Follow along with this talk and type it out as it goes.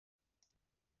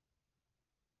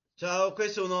Ciao,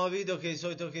 questo è un nuovo video che di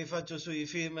solito che faccio sui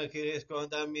film che riesco ad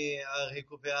andarmi a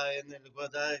recuperare nel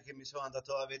guardare, che mi sono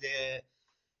andato a vedere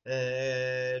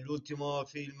l'ultimo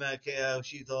film che è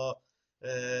uscito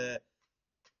eh,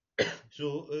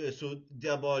 su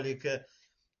Diabolic,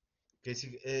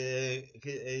 che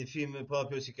il film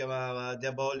proprio si chiamava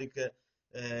Diabolic,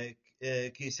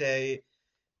 Chi sei,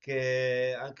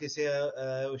 che anche se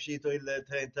è uscito il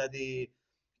 30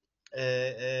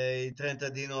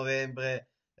 di novembre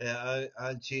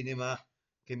al cinema,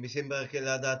 che mi sembra che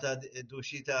la data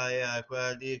d'uscita era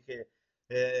quella lì che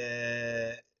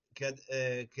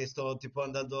sto tipo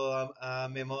andando a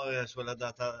memoria sulla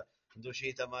data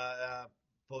d'uscita, ma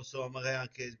posso magari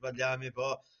anche sbagliarmi,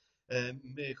 però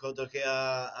mi ricordo che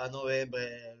a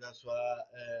novembre la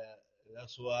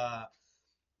sua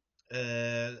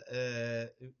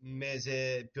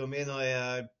mese più o meno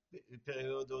era il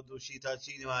periodo d'uscita al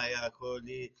cinema, era quello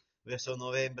lì verso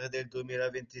novembre del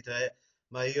 2023,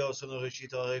 ma io sono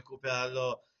riuscito a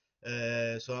recuperarlo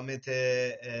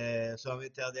solamente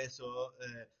adesso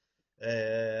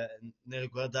nel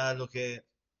guardarlo, che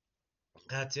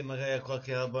grazie magari a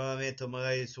qualche abbonamento,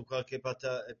 magari su qualche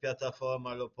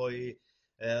piattaforma lo puoi,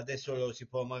 adesso lo si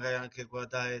può magari anche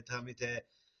guardare tramite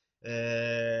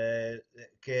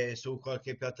che su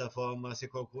qualche piattaforma, se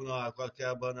qualcuno ha qualche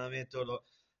abbonamento,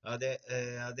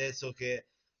 adesso che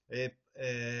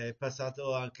è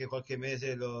passato anche qualche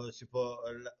mese,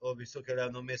 ho visto che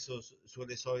l'hanno messo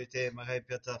sulle solite magari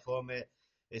piattaforme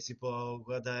e si può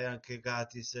guardare anche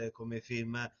gratis come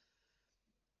film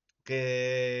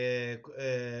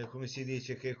come si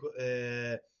dice,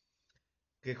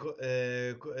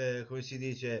 come si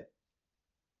dice,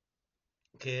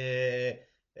 che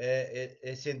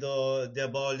essendo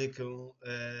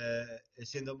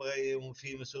essendo magari un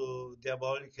film su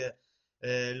Diabolic,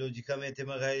 logicamente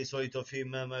magari il solito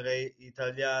film magari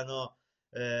italiano,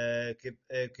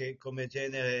 che come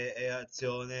genere è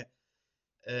azione,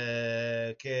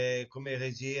 che come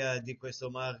regia di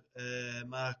questo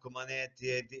Marco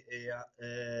Manetti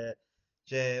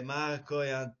c'è Marco e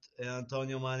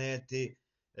Antonio Manetti,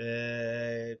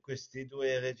 questi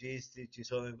due registi ci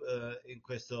sono in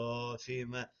questo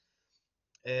film.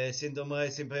 Essendo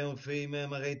magari sempre un film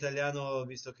magari italiano,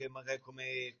 visto che magari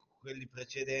come quelli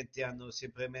precedenti hanno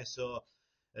sempre messo,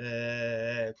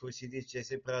 come si dice,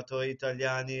 sempre attori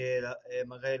italiani e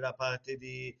magari la parte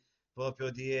proprio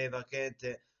di Eva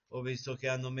Kent, ho visto che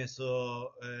hanno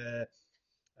messo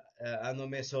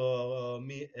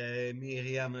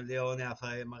Miriam Leone a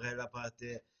fare magari la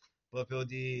parte proprio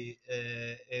di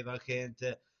Eva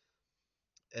Kent,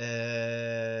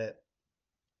 eh,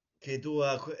 che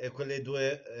dura quelle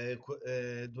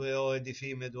 2 ore di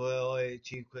film, 2 ore e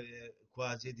 5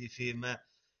 quasi di film,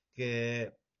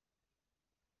 che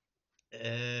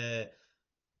eh,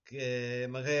 che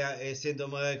magari essendo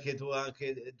magari che dura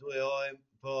anche 2 ore, un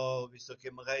po', visto che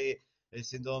magari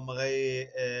essendo magari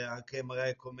anche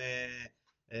magari come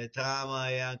trama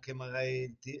e anche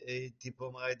magari il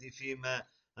tipo magari di film,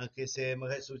 anche se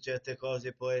magari su certe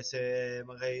cose può essere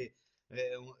magari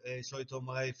il solito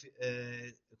magari,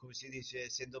 come si dice,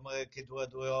 essendo magari che dura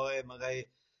 2 ore, magari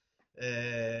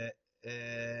eh,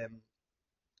 ehm,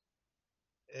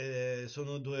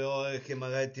 sono 2 ore che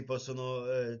magari ti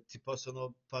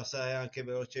possono passare anche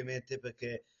velocemente,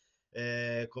 perché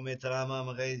come trama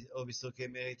magari ho visto che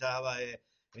meritava e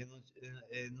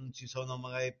non ci sono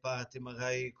magari parti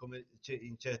magari come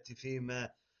in certi film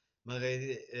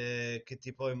magari che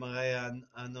ti puoi magari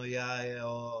annoiare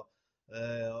o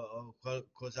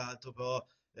qualcos'altro, però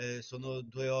sono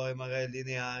 2 ore magari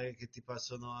lineari che ti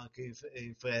passano anche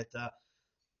in fretta,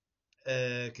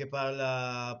 che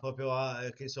parla proprio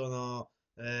che sono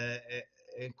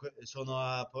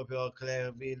proprio a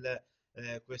Clairville.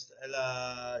 Questa è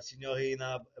la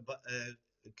signorina,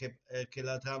 che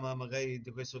la trama magari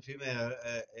di questo film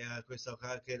era questa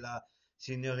qua, che la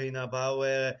signorina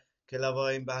Bauer, che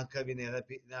lavora in banca, viene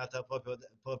rapinata proprio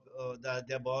da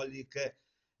Diabolic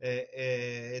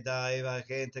e da Eva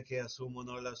Kent, che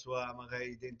assumono la sua magari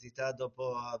identità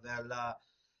dopo averla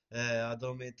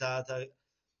addormentata,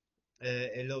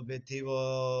 e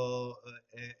l'obiettivo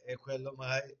è quello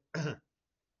magari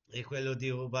è quello di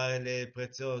rubare le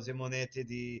preziose monete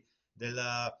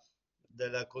della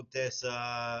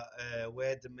contessa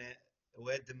Wedmer,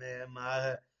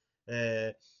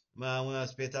 ma una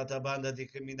spietata banda di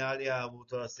criminali ha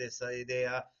avuto la stessa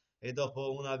idea, e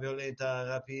dopo una violenta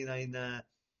rapina in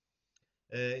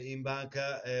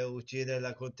banca uccide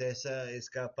la contessa e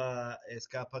scappa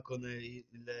con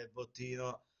il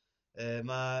bottino,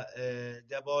 ma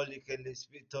Diabolic e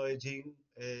l'ispettore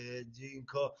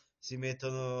Ginko si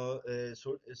mettono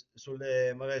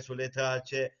magari sulle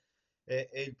tracce, e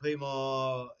il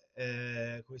primo,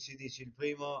 come si dice, il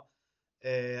primo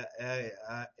è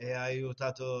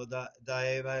aiutato da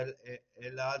Eva e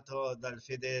l'altro dal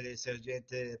fedele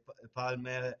sergente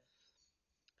Palmer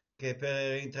che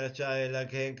per rintracciare la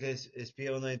gang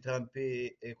spiano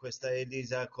entrambi questa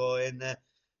Elisa Cohen,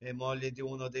 moglie di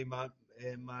uno dei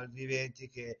malviventi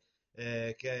che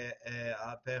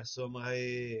ha perso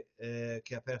magari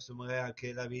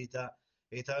anche la vita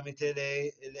e tramite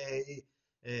lei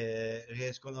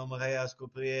riescono magari a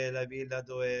scoprire la villa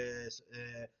dove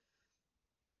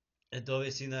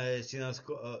si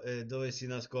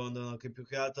nascondono, che più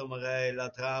che altro magari la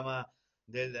trama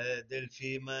del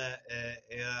film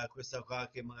era questa qua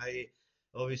che magari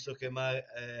ho visto che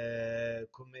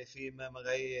come film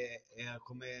magari era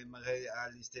come magari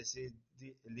agli stessi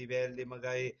livelli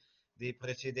magari dei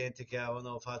precedenti che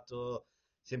avevano fatto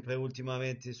sempre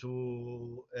ultimamente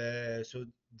su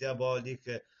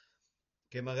Diabolic,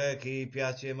 che magari chi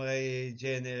piace magari il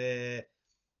genere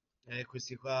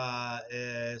questi qua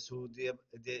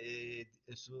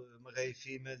magari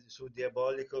film su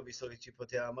Diabolico, visto che ci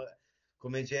poteva,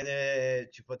 come genere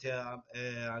ci poteva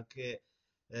anche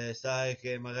stare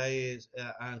che magari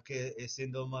anche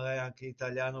essendo magari anche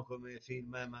italiano come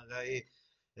film, magari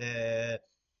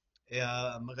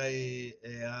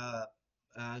era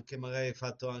anche magari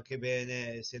fatto anche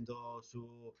bene, essendo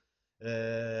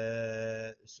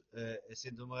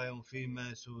magari un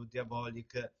film su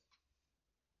Diabolic.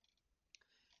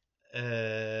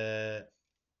 Eh,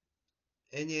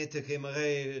 e niente, che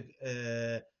magari,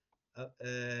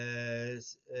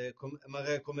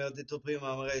 magari come ho detto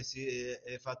prima, magari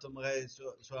è fatto magari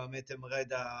solamente magari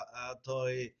da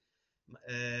attori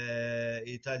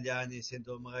italiani,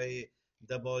 essendo magari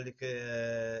da Bolli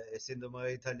che essendo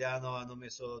magari italiano hanno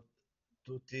messo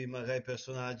tutti magari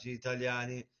personaggi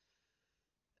italiani.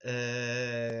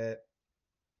 Eh,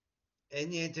 e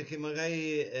niente, che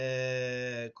magari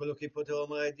quello che potevo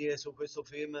magari dire su questo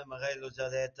film, magari l'ho già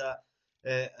detta,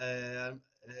 al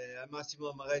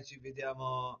massimo magari ci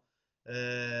vediamo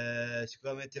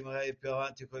sicuramente magari più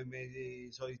avanti con i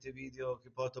miei soliti video che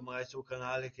porto magari sul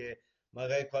canale, che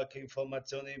magari qualche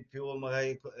informazione in più,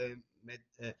 magari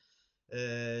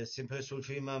sempre sul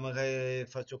film, magari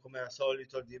faccio come al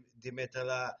solito di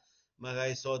metterla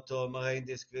magari sotto, magari in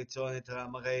descrizione tra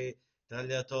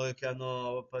gli attori che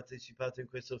hanno partecipato in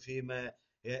questo film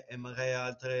e magari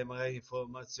altre magari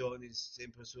informazioni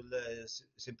sempre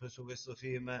su questo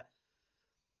film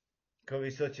che ho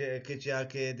visto che c'è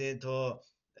anche dentro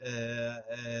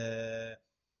e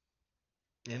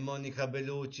Monica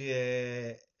Bellucci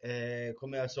e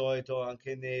come al solito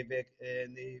anche nei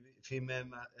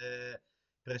film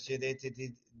precedenti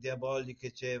di Diabolic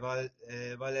che c'è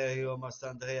Valerio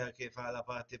Mastandrea che fa la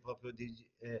parte proprio di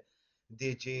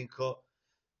Ginko.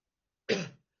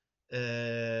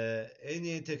 E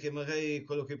niente, che magari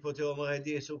quello che potevo magari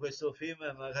dire su questo film,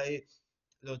 magari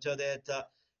l'ho già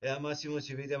detta, e al massimo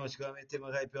ci vediamo sicuramente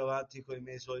magari più avanti con i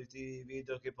miei soliti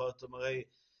video che porto magari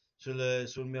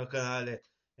sul mio canale.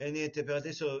 E niente, per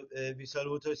adesso vi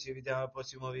saluto e ci vediamo al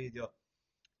prossimo video.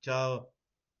 Ciao!